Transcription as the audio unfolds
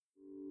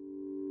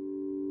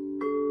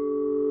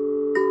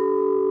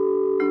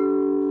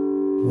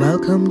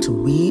Welcome to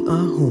We Are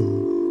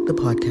Home, the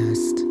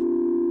podcast.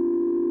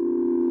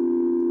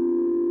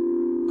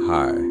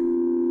 Hi,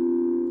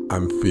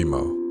 I'm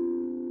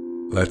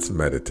Fimo. Let's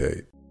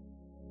meditate.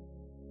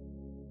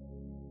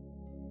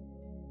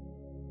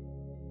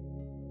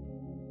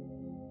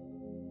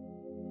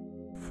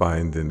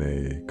 Find in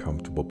a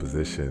comfortable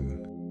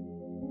position.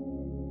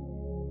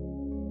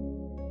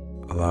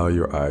 Allow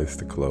your eyes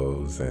to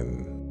close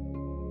and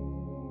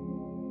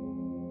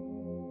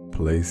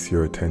place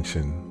your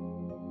attention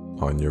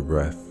on your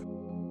breath,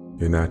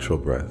 your natural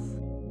breath.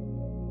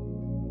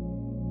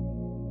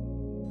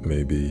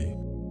 Maybe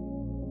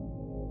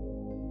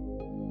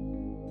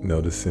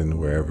noticing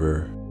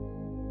wherever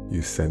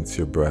you sense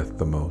your breath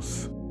the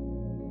most.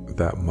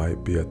 That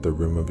might be at the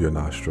rim of your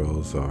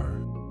nostrils or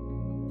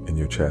in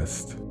your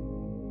chest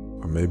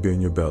or maybe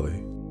in your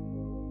belly.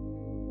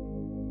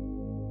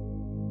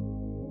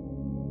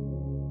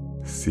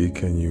 See,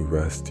 can you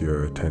rest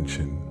your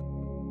attention,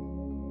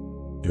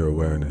 your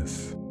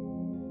awareness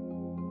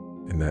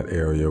in that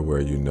area where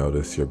you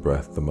notice your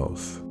breath the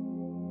most,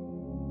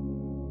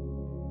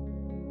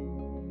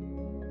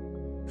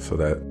 so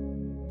that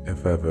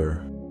if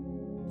ever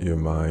your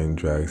mind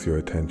drags your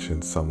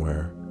attention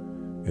somewhere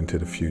into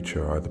the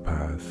future or the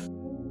past,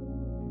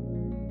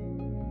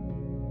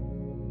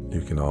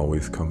 you can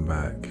always come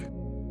back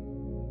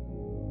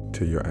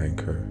to your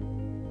anchor,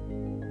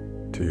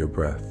 to your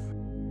breath.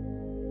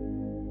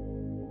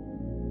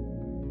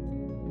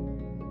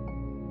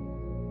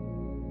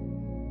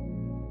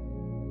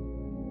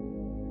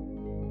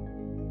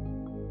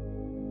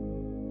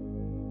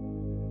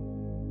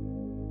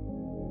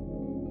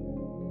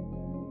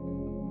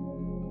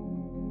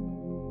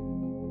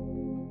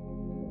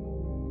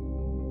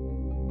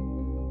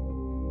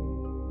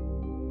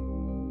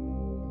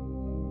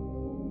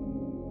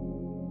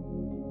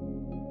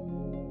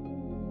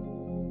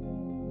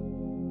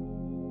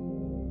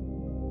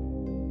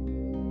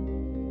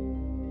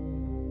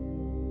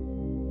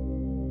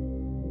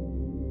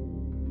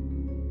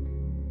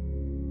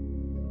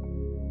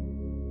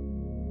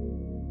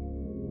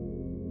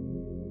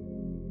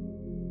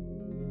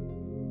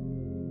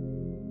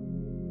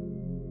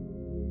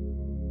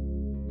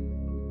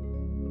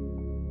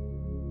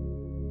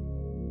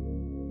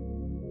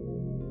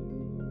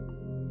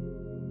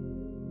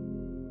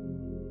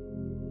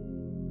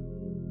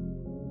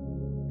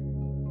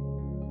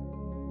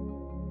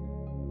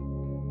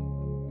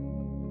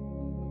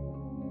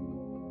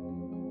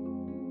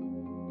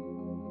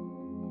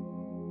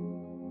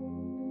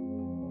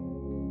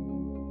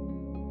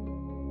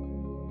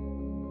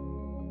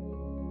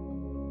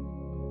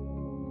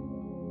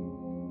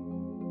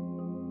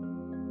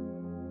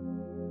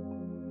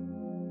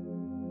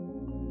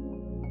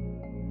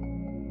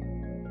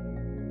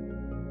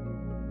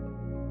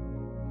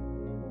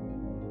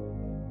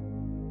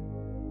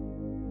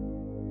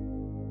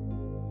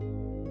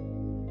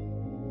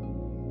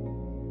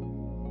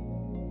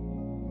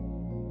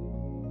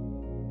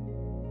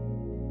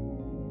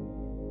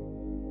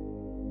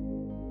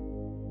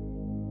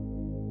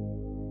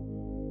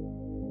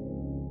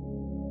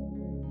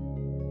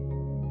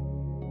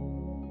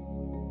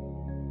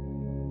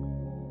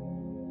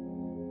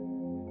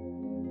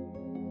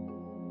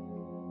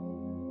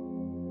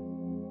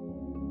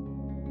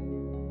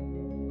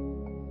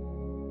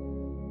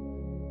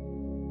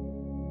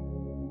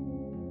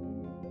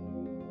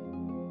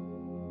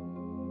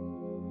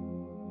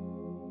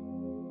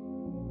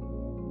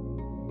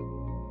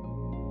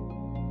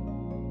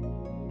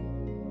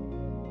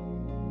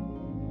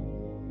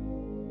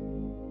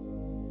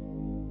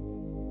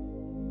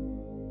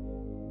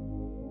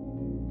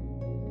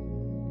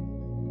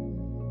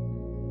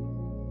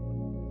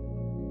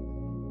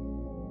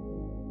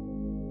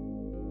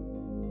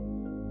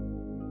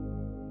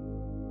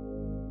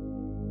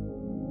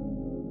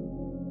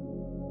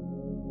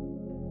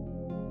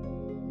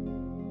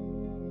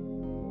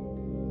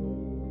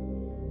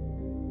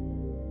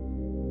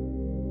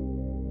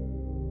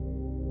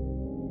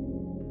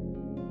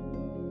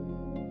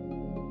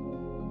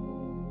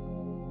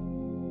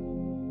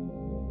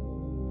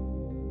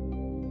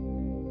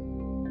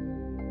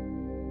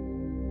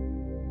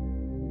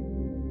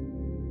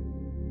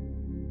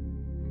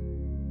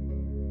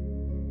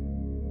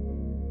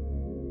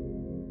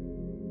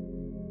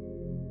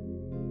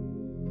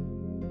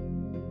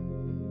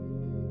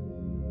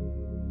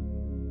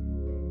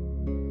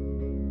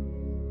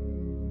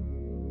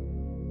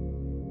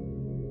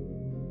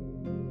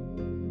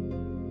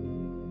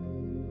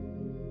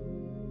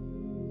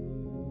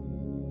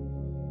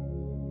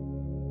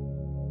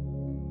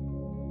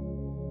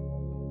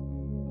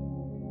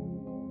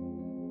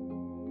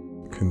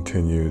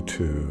 Continue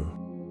to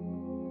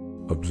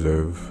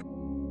observe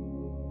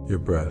your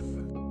breath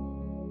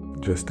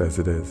just as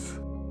it is,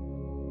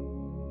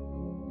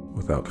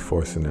 without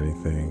forcing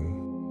anything,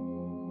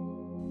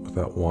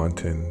 without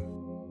wanting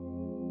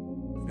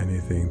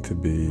anything to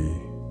be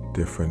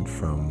different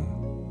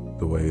from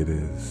the way it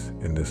is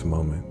in this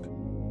moment.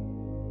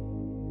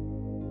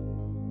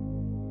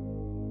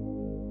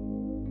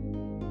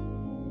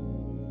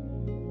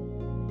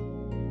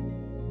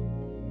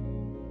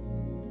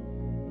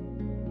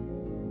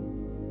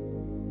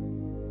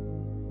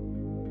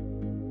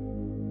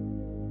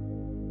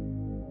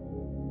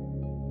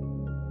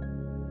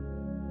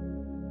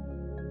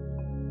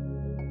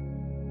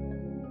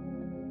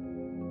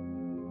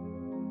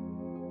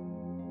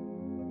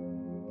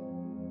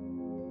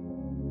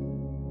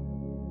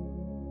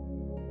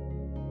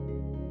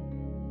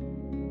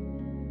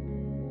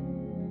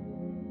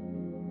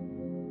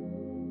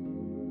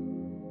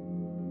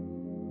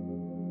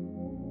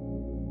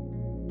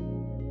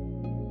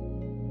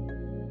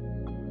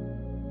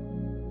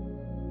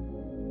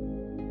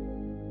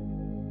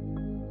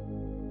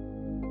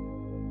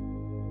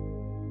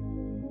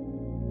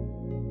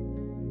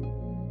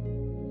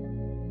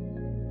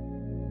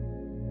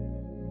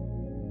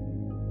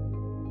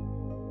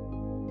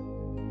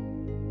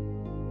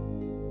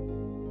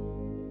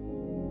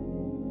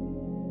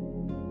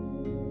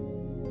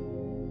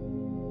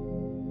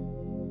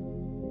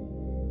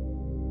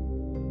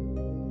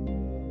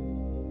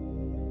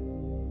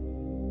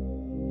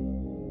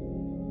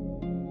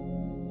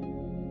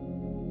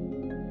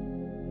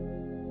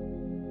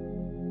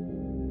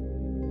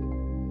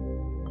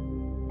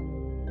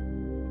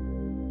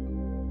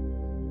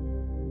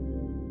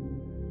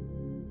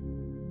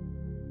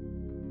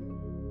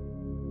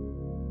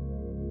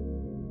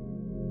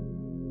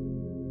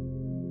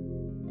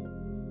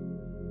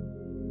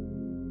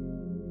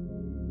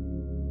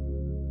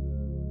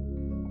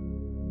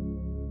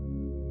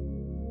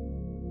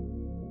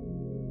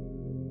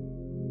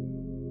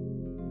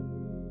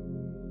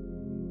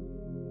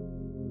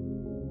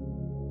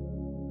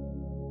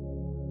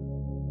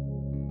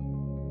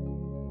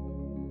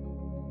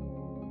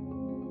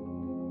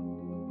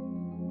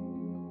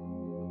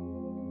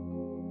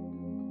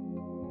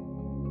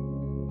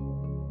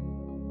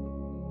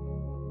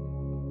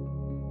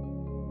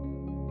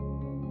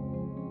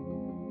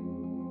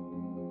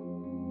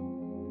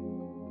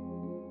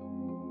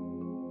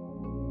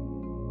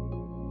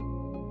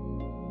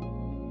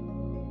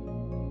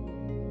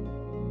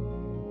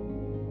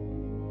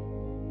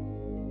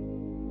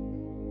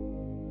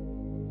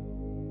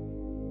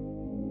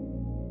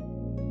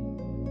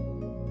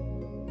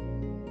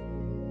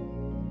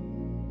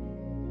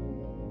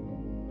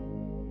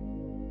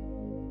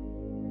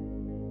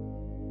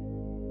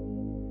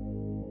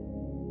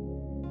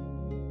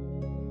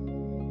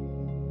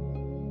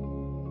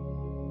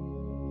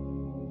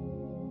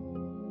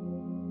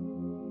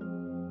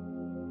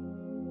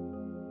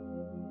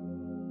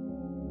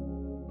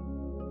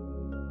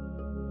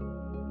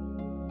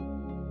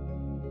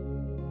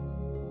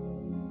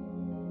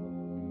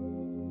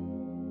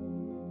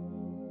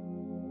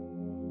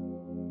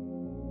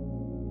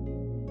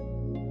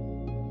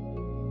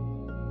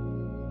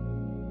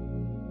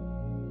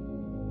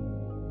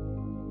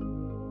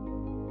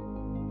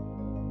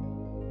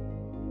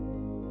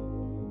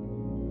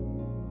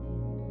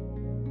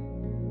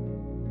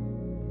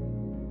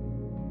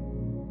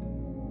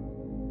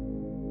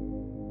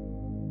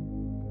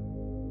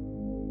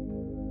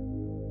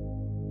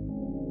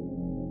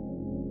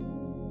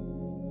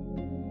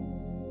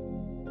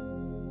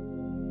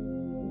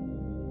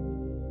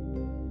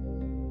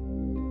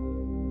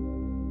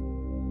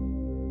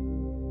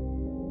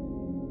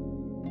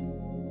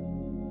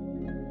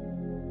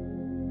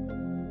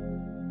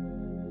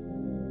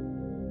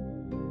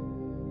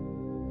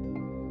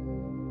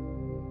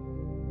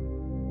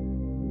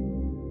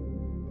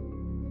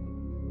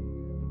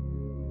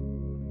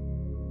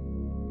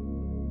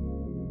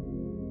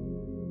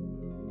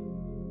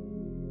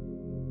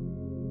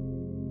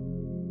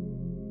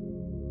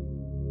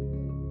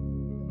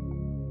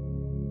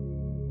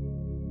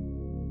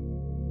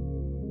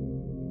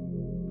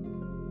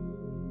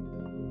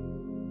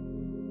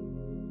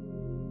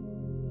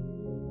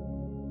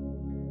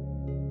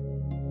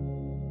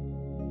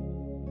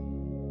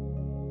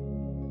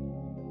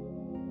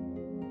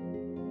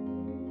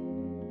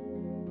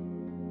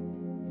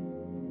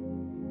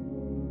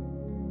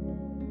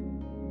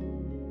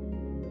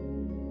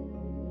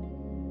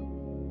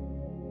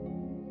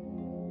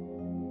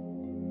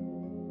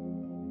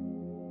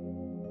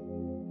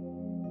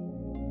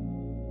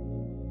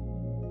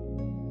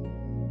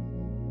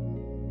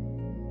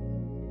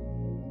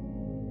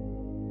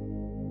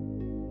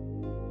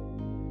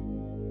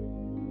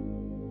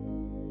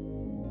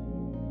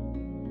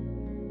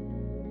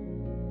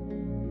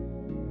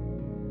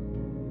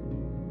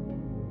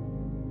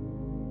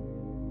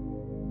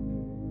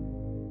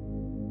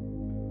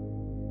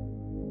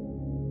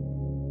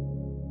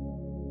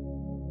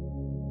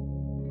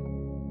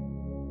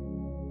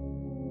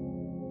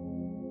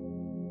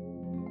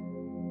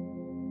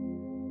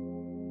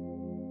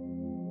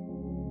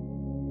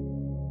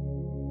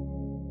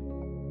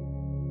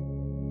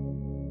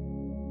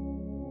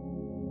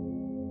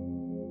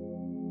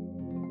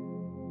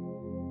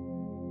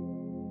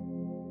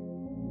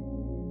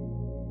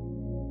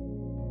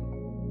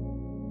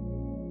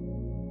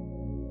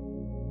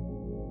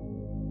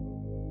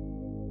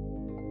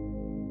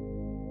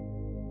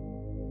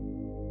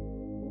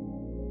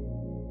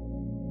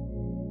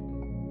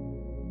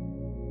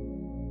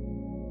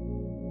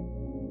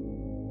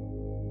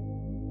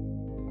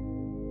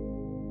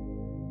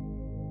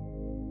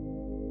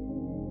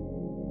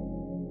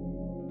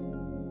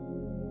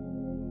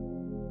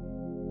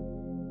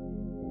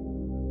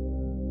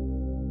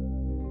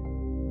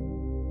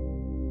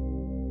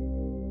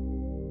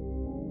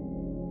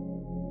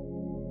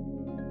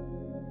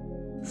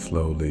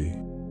 slowly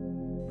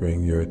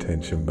bring your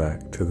attention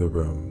back to the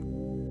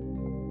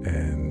room.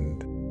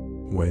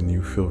 And when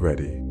you feel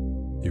ready,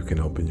 you can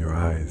open your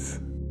eyes.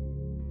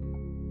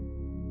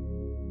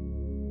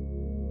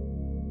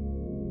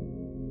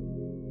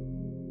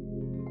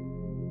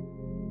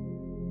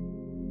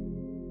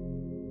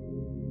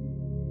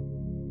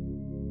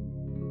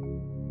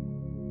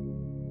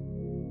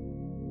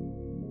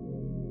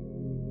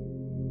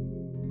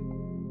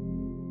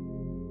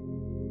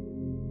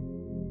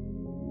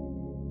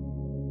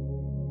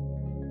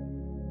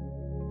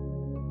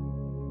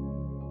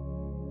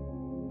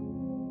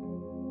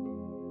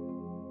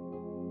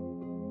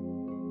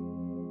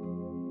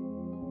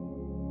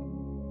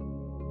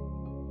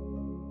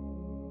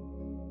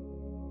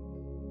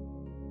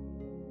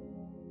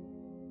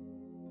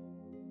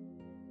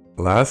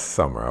 Last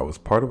summer, I was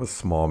part of a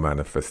small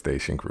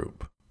manifestation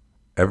group.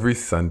 Every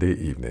Sunday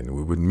evening,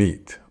 we would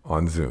meet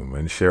on Zoom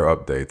and share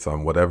updates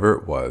on whatever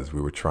it was we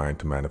were trying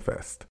to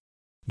manifest.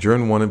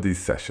 During one of these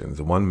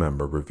sessions, one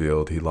member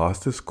revealed he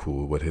lost his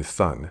cool with his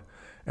son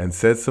and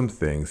said some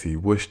things he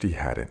wished he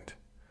hadn't.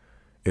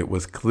 It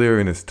was clear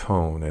in his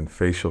tone and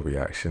facial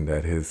reaction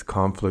that his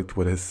conflict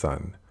with his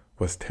son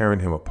was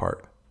tearing him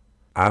apart.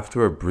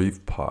 After a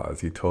brief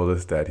pause, he told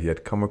us that he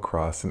had come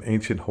across an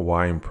ancient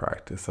Hawaiian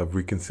practice of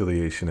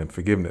reconciliation and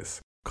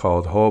forgiveness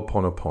called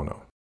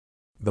Ho'oponopono.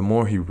 The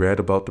more he read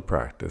about the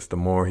practice, the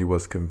more he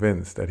was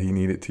convinced that he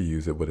needed to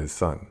use it with his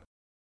son.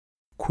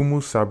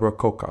 Kumu Sabra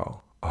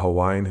Kokau, a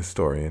Hawaiian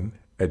historian,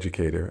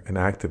 educator, and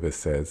activist,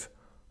 says,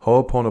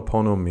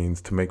 Ho'oponopono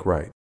means to make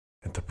right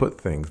and to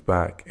put things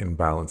back in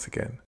balance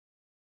again.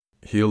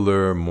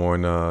 Healer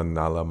Morna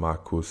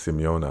Nalamaku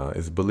Simeona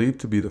is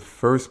believed to be the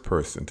first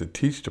person to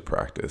teach the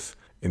practice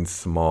in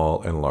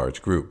small and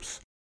large groups.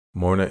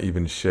 Morna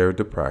even shared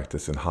the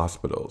practice in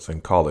hospitals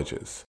and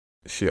colleges.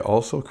 She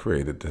also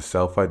created the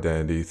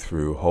Self-Identity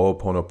Through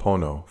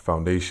Ho'oponopono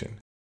Foundation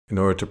in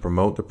order to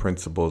promote the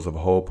principles of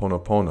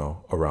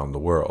Ho'oponopono around the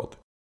world.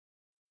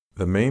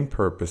 The main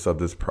purpose of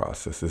this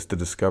process is to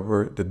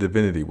discover the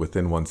divinity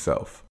within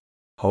oneself.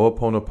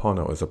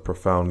 Ho'oponopono is a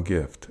profound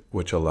gift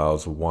which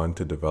allows one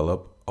to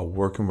develop a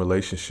working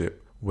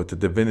relationship with the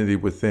divinity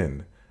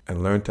within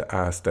and learn to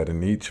ask that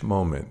in each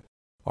moment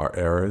our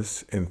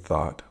errors in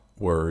thought,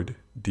 word,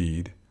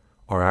 deed,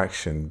 or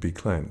action be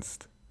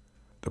cleansed.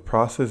 The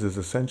process is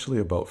essentially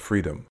about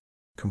freedom,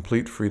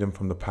 complete freedom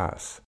from the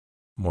past.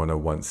 Morna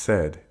once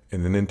said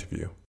in an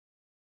interview,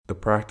 the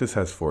practice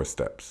has 4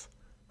 steps.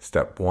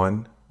 Step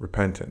 1,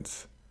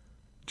 repentance.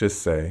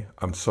 Just say,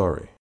 I'm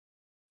sorry.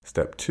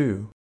 Step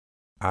 2,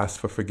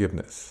 ask for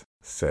forgiveness.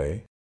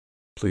 Say,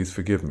 please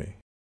forgive me.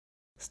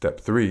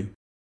 Step 3,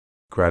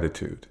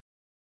 gratitude.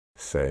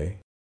 Say,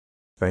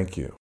 thank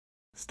you.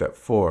 Step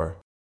 4,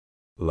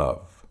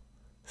 love.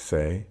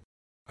 Say,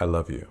 I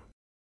love you.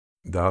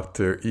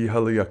 Dr.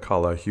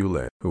 Ihaliakala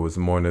Hewlin, who was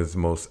Morna's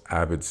most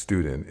avid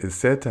student, is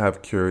said to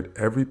have cured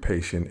every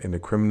patient in the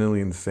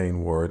criminally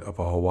insane ward of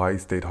a Hawaii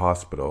State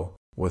hospital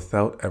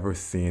without ever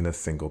seeing a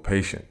single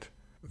patient.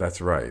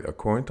 That's right,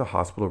 according to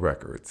hospital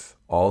records,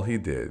 all he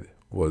did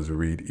was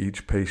read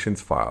each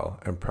patient's file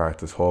and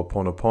practice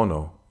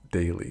Ho'oponopono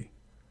daily.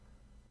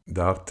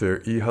 Dr.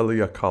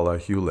 Ihaliakala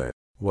Hewlin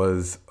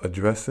was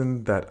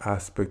addressing that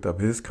aspect of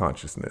his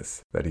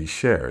consciousness that he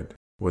shared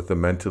with the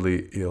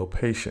mentally ill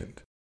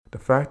patient. The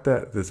fact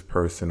that this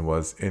person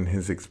was in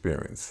his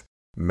experience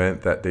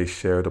meant that they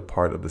shared a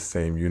part of the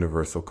same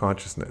universal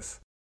consciousness.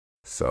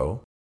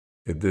 So,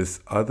 if this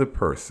other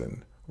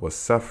person was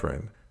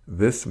suffering,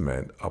 this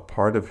meant a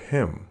part of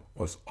him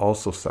was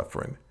also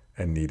suffering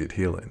and needed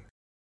healing.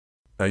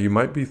 Now you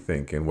might be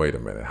thinking, wait a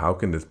minute, how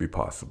can this be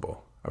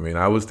possible? I mean,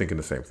 I was thinking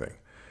the same thing.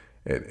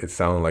 It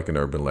sounded like an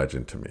urban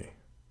legend to me.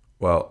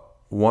 Well,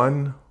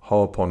 one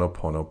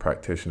Ho'oponopono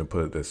practitioner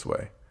put it this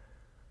way.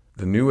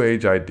 The New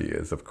Age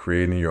ideas of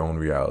creating your own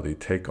reality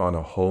take on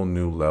a whole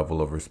new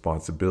level of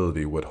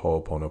responsibility with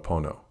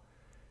Ho'oponopono.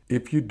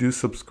 If you do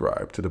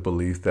subscribe to the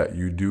belief that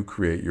you do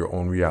create your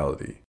own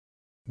reality,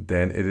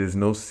 then it is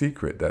no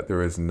secret that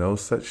there is no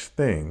such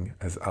thing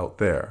as out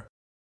there.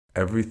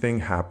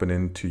 Everything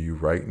happening to you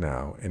right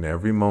now in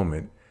every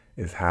moment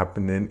is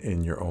happening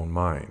in your own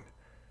mind.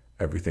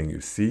 Everything you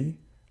see,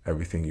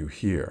 everything you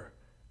hear,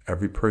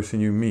 every person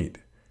you meet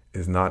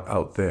is not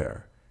out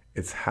there.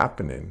 It's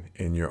happening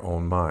in your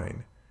own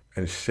mind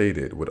and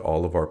shaded with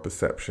all of our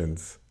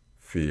perceptions,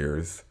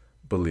 fears,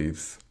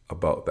 beliefs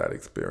about that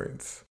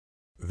experience.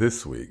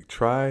 This week,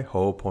 try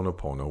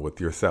Ho'oponopono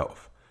with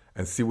yourself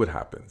and see what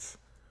happens.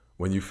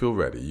 When you feel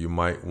ready, you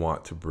might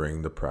want to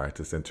bring the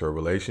practice into a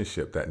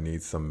relationship that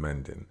needs some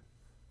mending.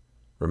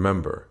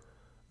 Remember,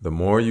 the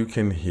more you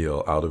can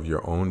heal out of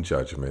your own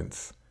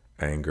judgments,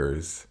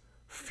 angers,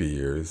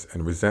 fears,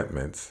 and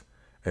resentments,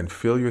 and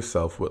fill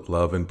yourself with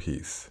love and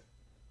peace,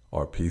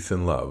 or peace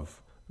and love,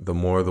 the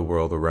more the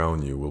world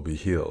around you will be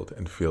healed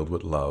and filled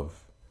with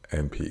love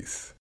and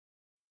peace.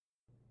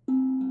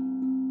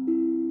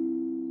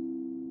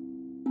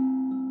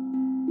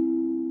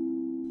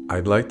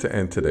 I'd like to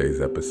end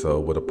today's episode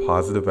with a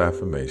positive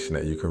affirmation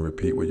that you can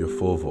repeat with your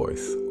full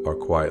voice or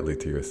quietly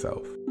to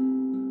yourself.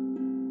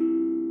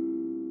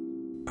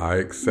 I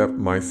accept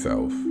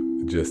myself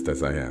just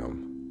as I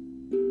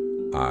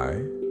am.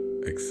 I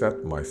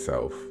accept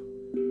myself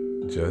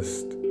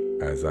just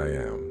as I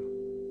am.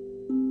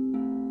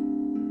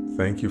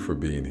 Thank you for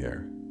being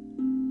here.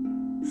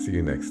 See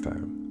you next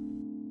time.